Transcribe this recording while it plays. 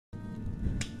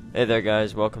Hey there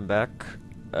guys, welcome back.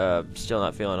 Still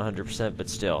not feeling 100%, but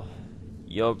still.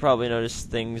 You'll probably notice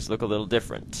things look a little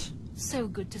different. So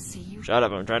good to see you. Shut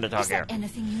up, I'm trying to talk Is there here.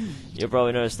 anything you need? You'll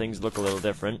probably notice things look a little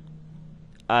different.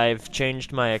 I've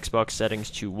changed my Xbox settings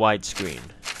to widescreen,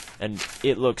 and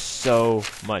it looks so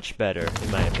much better, in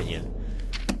my opinion.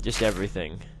 Just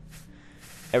everything.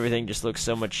 Everything just looks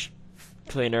so much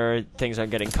cleaner, things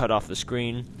aren't getting cut off the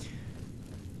screen.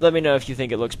 Let me know if you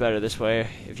think it looks better this way.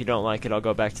 If you don't like it, I'll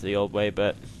go back to the old way,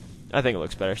 but I think it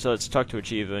looks better. So let's talk to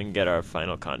Achieve and get our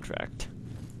final contract.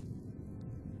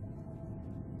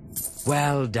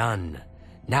 Well done.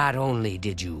 Not only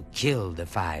did you kill the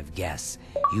 5 guests,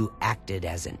 you acted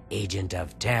as an agent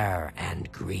of terror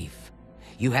and grief.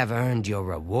 You have earned your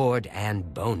reward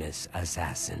and bonus,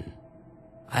 assassin.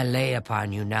 I lay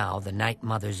upon you now the Night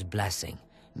Mother's blessing.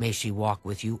 May she walk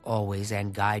with you always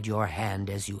and guide your hand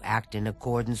as you act in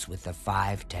accordance with the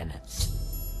 5 tenets.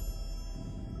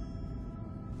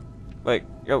 Wait,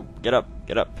 yo, get up,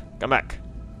 come back.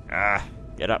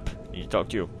 Get up, I need to talk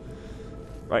to you.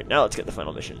 Right, now let's get the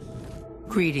final mission.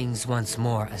 Greetings once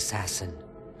more, assassin.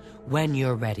 When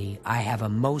you're ready, I have a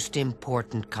most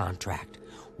important contract,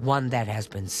 one that has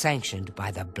been sanctioned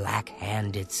by the Black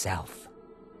Hand itself.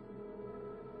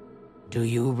 Do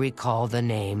you recall the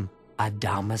name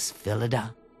Adamus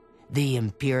Phillida? The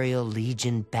Imperial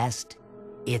Legion best?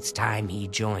 It's time he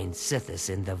joined Sithis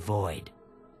in the Void.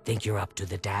 Think you're up to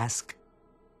the task?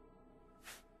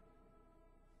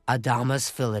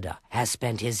 Adamus Phillida has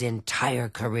spent his entire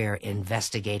career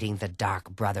investigating the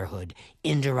Dark Brotherhood,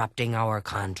 interrupting our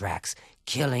contracts,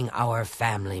 killing our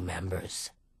family members.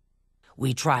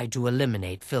 We tried to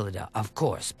eliminate Phillida, of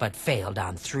course, but failed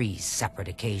on 3 separate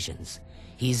occasions.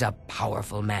 He's a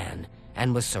powerful man,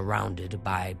 and was surrounded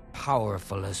by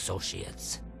powerful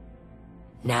associates.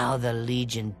 Now the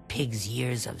Legion Pig's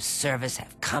years of service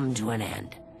have come to an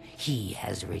end. He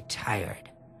has retired.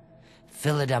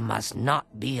 Phillida must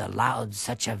not be allowed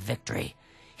such a victory.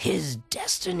 His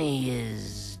destiny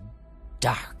is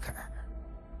darker.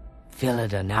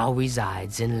 Phillida now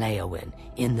resides in Leowin,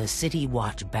 in the City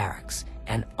Watch Barracks,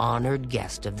 an honored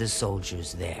guest of the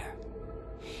soldiers there.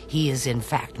 He is in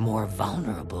fact more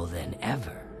vulnerable than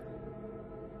ever.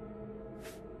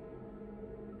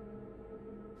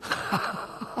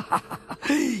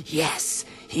 Yes,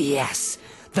 yes,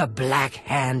 the Black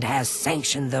Hand has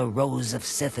sanctioned the Rose of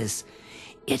Sithis.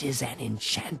 It is an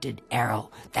enchanted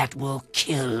arrow that will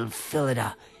kill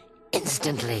Phillida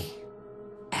instantly.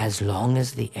 As long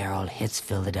as the arrow hits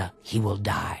Phillida, he will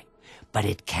die, but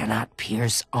it cannot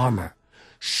pierce armor.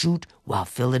 Shoot while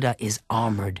Phillida is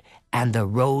armored, and the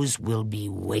rose will be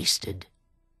wasted.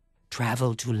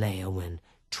 Travel to Leowin,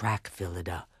 track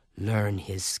Phillida, learn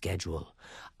his schedule.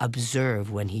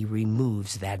 Observe when he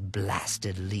removes that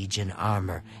blasted Legion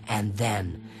armor, and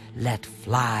then let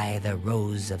fly the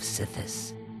Rose of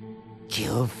Sithis.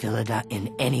 Kill Phillida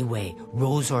in any way,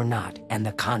 rose or not, and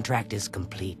the contract is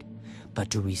complete. But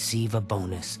to receive a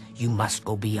bonus, you must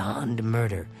go beyond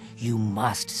murder. You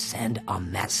must send a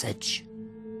message.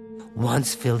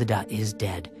 Once Phillida is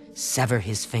dead, sever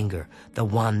his finger, the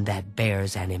one that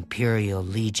bears an Imperial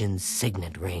Legion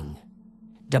signet ring.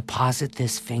 Deposit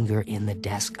this finger in the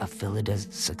desk of Phillida's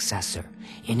successor,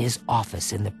 in his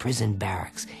office in the prison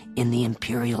barracks, in the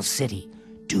Imperial City.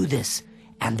 Do this,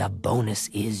 and the bonus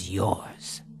is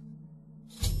yours.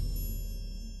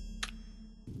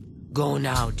 Go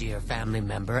now, dear family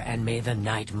member, and may the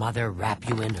Night Mother wrap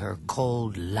you in her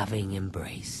cold, loving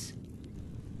embrace.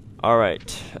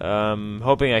 Alright,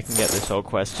 hoping I can get this whole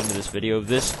quest into this video.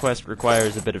 This quest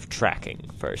requires a bit of tracking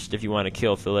first, if you want to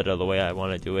kill Phillida the way I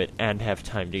want to do it, and have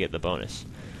time to get the bonus.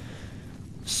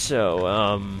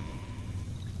 So,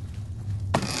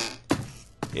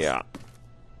 yeah.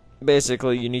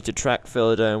 Basically, you need to track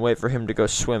Phillida and wait for him to go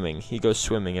swimming. He goes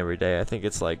swimming every day. I think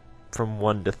it's like from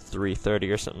 1 to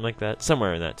 3:30 or something like that,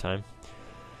 somewhere in that time.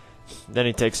 Then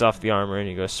he takes off the armor and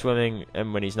he goes swimming,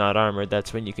 and when he's not armored,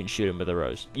 that's when you can shoot him with a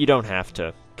rose. You don't have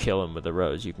to kill him with a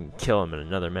rose. You can kill him in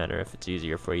another manner if it's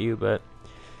easier for you, but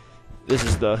this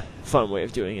is the fun way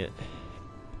of doing it.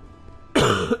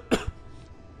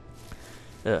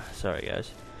 Ugh, sorry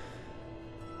guys.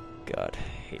 God,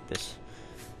 I hate this.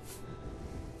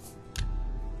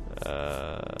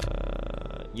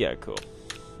 Yeah, cool.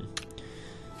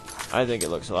 I think it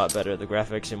looks a lot better, the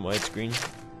graphics in widescreen.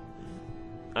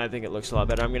 I think it looks a lot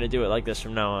better. I'm going to do it like this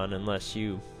from now on, unless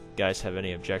you guys have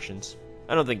any objections.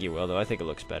 I don't think you will, though. I think it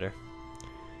looks better.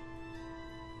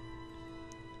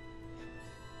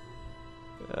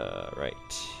 Right.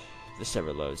 This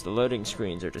never loads. The loading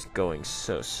screens are just going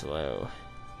so slow.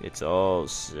 It's all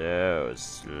so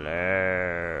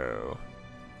slow.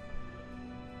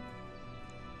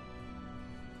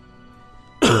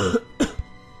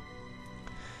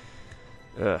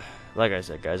 like I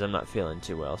said, guys, I'm not feeling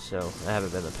too well, so I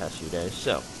haven't been the past few days,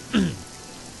 so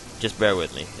just bear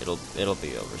with me. It'll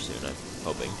be over soon, I'm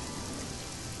hoping.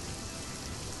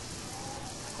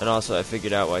 And also, I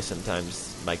figured out why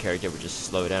sometimes my character would just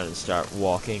slow down and start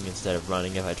walking instead of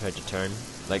running if I tried to turn.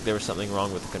 Like, there was something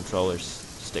wrong with the controller's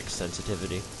stick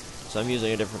sensitivity. So I'm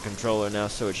using a different controller now,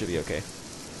 so it should be okay.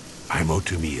 I'm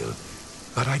Otumil,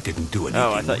 but I didn't do anything.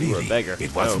 Oh, I thought really. you were a beggar.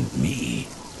 It wasn't me.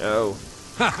 No.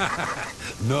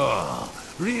 No,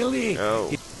 really?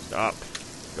 No. Stop.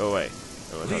 Go away.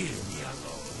 I don't wanna talk to you. Leave me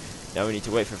alone. Now we need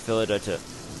to wait for Phillida to...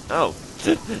 Oh!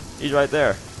 He's right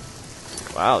there.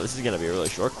 Wow, this is going to be a really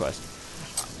short quest.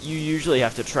 You usually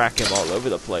have to track him all over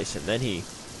the place, and then he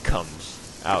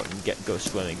comes out and goes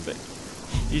swimming, but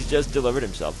he's just delivered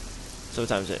himself.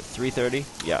 Sometimes at 3:30?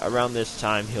 Yeah, around this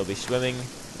time he'll be swimming.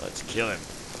 Let's kill him.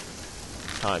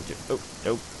 Time to... Oh,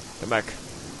 nope. Come back.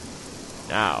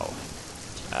 Now.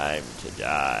 Time to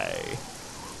die.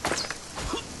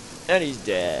 And he's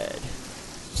dead.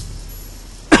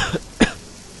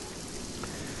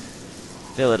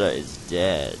 Phillida is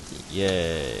dead.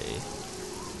 Yay.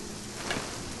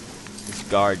 This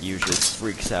guard usually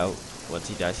freaks out once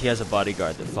he dies. He has a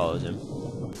bodyguard that follows him.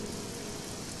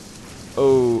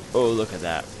 Oh, look at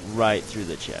that. Right through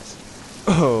the chest.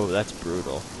 Oh, that's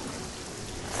brutal.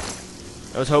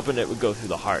 I was hoping it would go through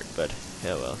the heart, but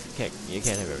oh well. You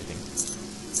can't have everything.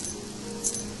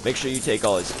 Make sure you take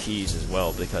all his keys as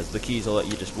well, because the keys will let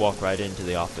you just walk right into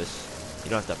the office. You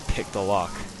don't have to pick the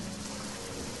lock.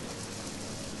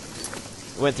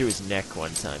 It went through his neck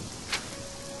one time.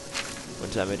 One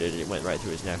time it went right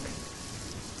through his neck.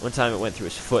 One time it went through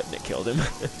his foot and it killed him.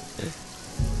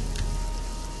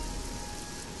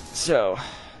 So,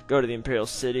 go to the Imperial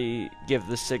City, give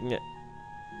the signet,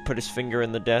 put his finger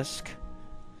in the desk.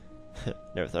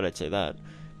 Never thought I'd say that.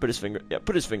 Put his finger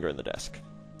in the desk.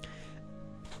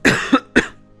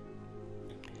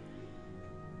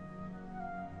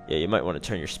 Yeah, you might want to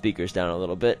turn your speakers down a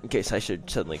little bit in case I should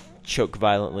suddenly choke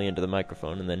violently into the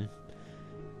microphone and then...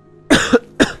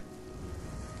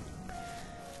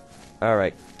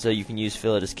 Alright, so you can use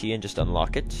Phillida's key and just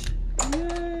unlock it.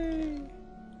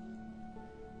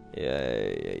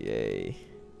 Yay! Yay.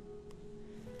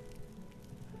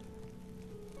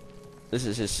 This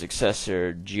is his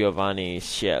successor, Giovanni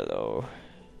Cielo.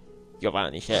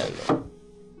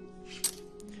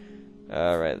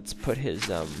 Alright, let's put his,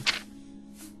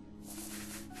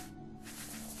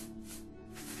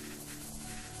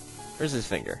 Where's his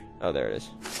finger? Oh, there it is.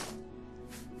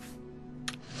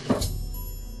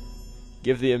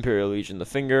 Give the Imperial Legion the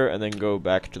finger, and then go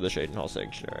back to the Shivering Hall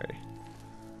Sanctuary.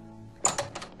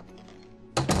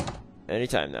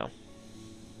 Anytime now.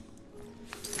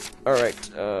 Alright,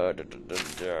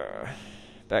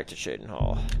 back to Shivering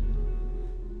Hall.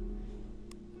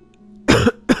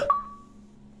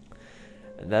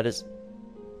 And that is...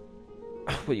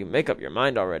 Will you make up your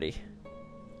mind already?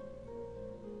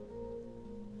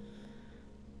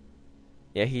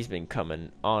 Yeah, he's been coming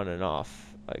on and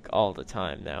off, like, all the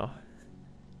time now.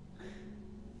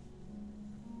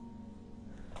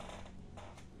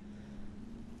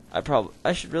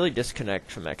 I should really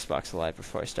disconnect from Xbox Live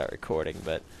before I start recording,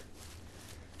 but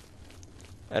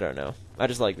I don't know. I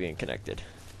just like being connected.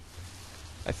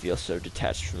 I feel so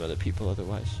detached from other people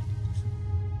otherwise.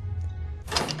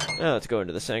 Now let's go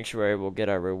into the sanctuary. We'll get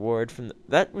our reward from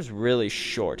that was really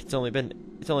short. It's only been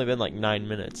like 9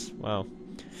 minutes. Wow.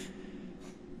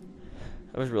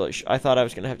 I was really I thought I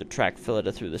was gonna have to track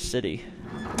Phillida through the city.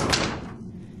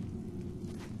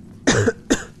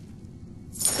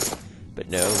 But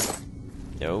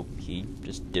no, he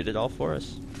just did it all for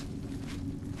us.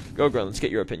 Go, Grun, let's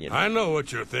get your opinion. I know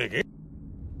what you're thinking.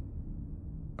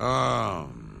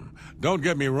 Don't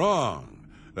get me wrong.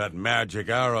 That magic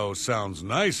arrow sounds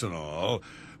nice and all,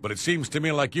 but it seems to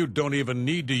me like you don't even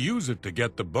need to use it to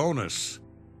get the bonus.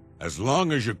 As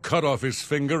long as you cut off his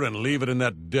finger and leave it in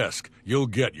that desk, you'll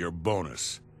get your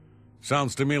bonus.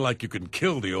 Sounds to me like you can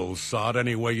kill the old sod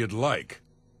any way you'd like.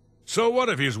 So what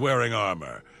if he's wearing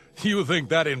armor? You think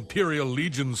that Imperial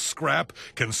Legion scrap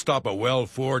can stop a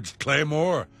well-forged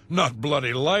claymore? Not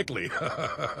bloody likely.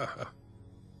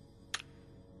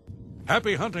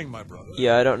 Happy hunting, my brother.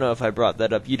 Yeah, I don't know if I brought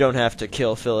that up. You don't have to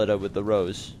kill Phillida with the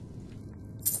rose.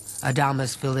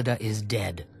 Adamus, Phillida is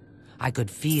dead. I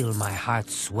could feel my heart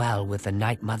swell with the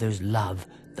Night Mother's love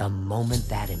the moment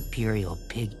that Imperial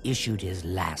pig issued his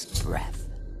last breath.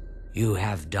 You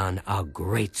have done a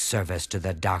great service to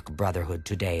the Dark Brotherhood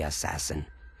today, assassin.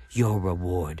 Your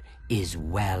reward is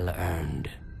well earned.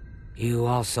 You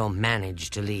also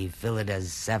managed to leave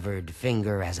Phillida's severed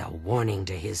finger as a warning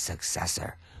to his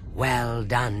successor. Well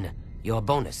done. Your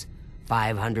bonus,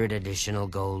 500 additional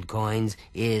gold coins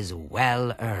is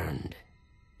well earned.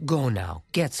 Go now,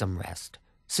 get some rest.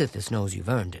 Sithis knows you've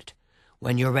earned it.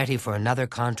 When you're ready for another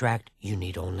contract, you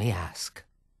need only ask.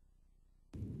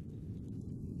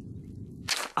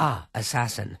 Ah,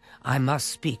 Assassin, I must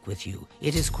speak with you.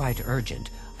 It is quite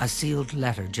urgent. A sealed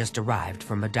letter just arrived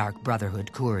from a Dark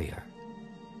Brotherhood courier.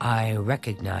 I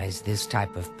recognize this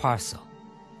type of parcel.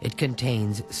 It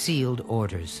contains sealed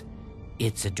orders.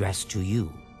 It's addressed to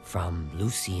you from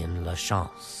Lucien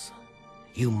Lachance.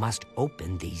 You must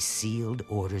open these sealed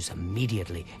orders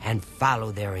immediately and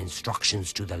follow their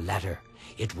instructions to the letter.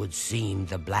 It would seem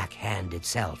the Black Hand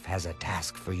itself has a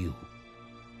task for you.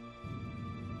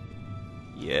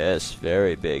 Yes,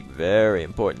 very big, very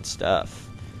important stuff.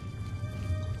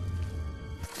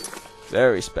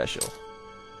 Very special.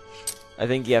 I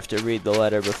think you have to read the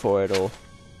letter before it'll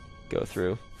go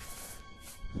through.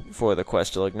 Before the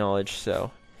quest will acknowledge,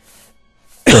 so.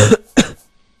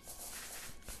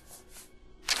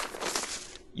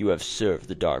 You have served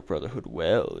the Dark Brotherhood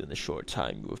well in the short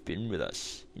time you have been with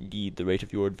us. Indeed, the rate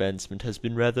of your advancement has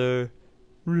been rather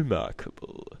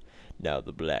remarkable. Now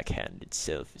the Black Hand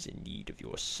itself is in need of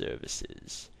your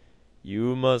services.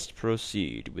 You must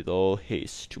proceed with all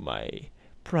haste to my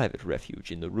private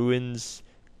refuge in the ruins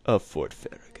of Fort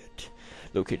Farragut,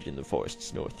 located in the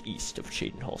forests northeast of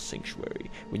Cheydinhall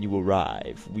Sanctuary. When you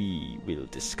arrive, we will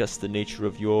discuss the nature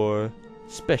of your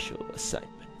special assignment.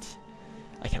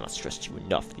 I cannot stress to you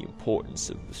enough the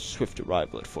importance of the swift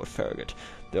arrival at Fort Farragut.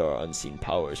 There are unseen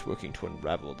powers working to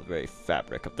unravel the very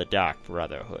fabric of the Dark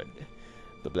Brotherhood.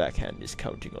 The Black Hand is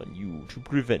counting on you to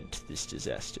prevent this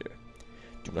disaster.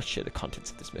 Do not share the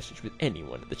contents of this message with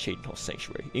anyone at the Cheydinhall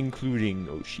Sanctuary, including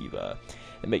Oshiva,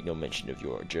 and make no mention of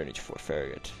your journey to Fort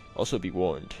Farragut. Also be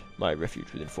warned, my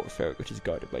refuge within Fort Farragut is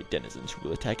guarded by denizens who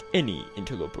will attack any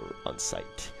interloper on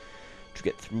sight. To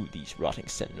get through these rotting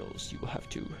sentinels, you will have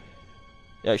to...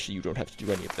 Actually, you don't have to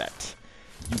do any of that.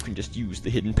 You can just use the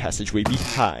hidden passageway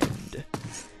behind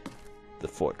the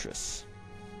fortress.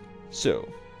 So,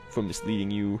 for misleading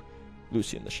you,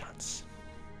 Lucien Lachance.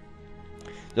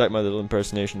 You like my little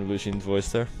impersonation of Lucien's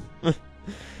voice there?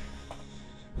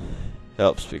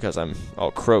 Helps because I'm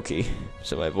all croaky,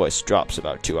 so my voice drops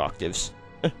about 2 octaves.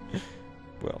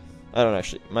 Well, I don't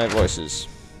actually... My voice is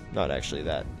not actually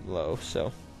that low,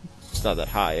 so... It's not that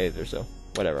high either, so...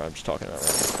 Whatever, I'm just talking about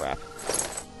random crap.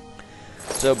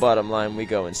 So, bottom line, we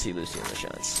go and see Lucien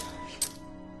Lachance.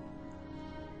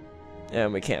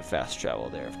 And we can't fast travel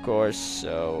there, of course,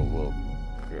 so we'll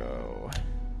go...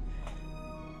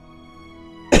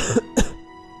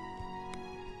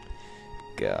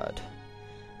 God.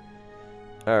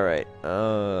 Alright,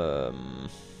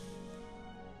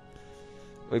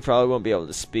 we probably won't be able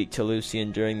to speak to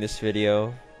Lucien during this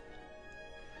video,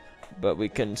 but we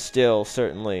can still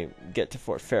certainly get to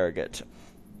Fort Farragut.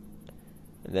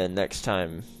 And then next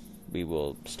time we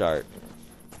will start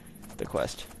the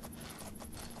quest.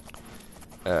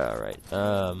 Alright,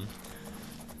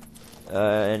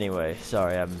 anyway,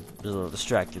 sorry, I'm a little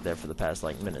distracted there for the past,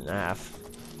 like, minute and a half.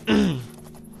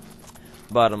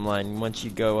 Bottom line, once you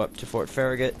go up to Fort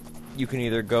Farragut, you can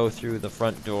either go through the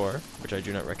front door, which I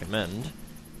do not recommend,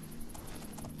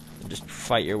 and just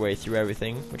fight your way through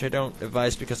everything, which I don't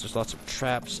advise because there's lots of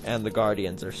traps, and the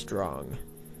Guardians are strong.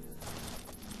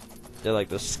 They're like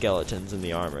those skeletons in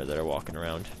the armor that are walking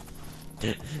around.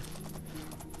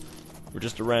 We're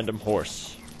just a random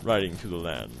horse riding through the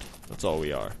land. That's all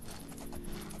we are.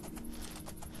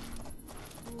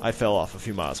 I fell off a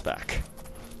few miles back.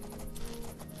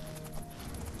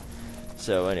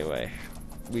 So anyway,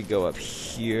 we go up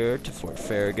here to Fort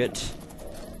Farragut,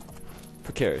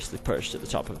 precariously perched at the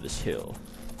top of this hill,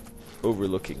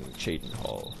 overlooking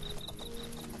Cheydinhall.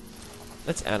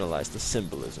 Let's analyze the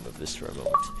symbolism of this for a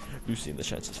moment. Lucien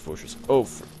Lachance's fortress. Oh,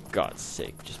 for God's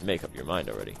sake, just make up your mind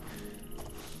already.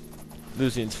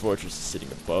 Lucien's fortress is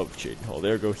sitting above Cheydinhall.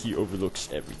 Ergo, he overlooks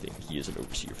everything. He is an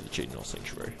overseer for the Cheydinhall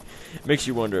Sanctuary. It makes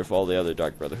you wonder if all the other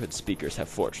Dark Brotherhood speakers have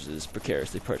fortresses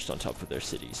precariously perched on top of their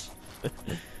cities.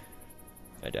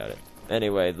 I doubt it.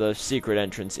 Anyway, the secret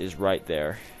entrance is right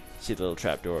there. See the little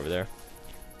trapdoor over there?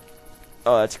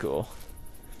 Oh, that's cool.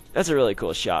 That's a really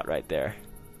cool shot right there.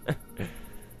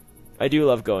 I do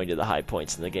love going to the high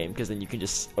points in the game, because then you can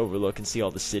just overlook and see all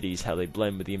the cities, how they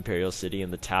blend with the Imperial City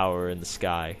and the tower and the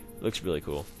sky. It looks really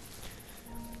cool.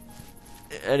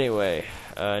 Anyway,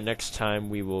 next time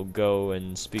we will go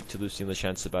and speak to Lucien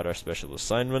Lachance about our special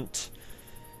assignment.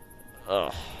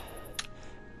 Ugh.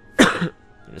 I'm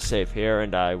gonna save here,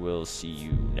 and I will see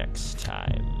you next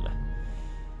time.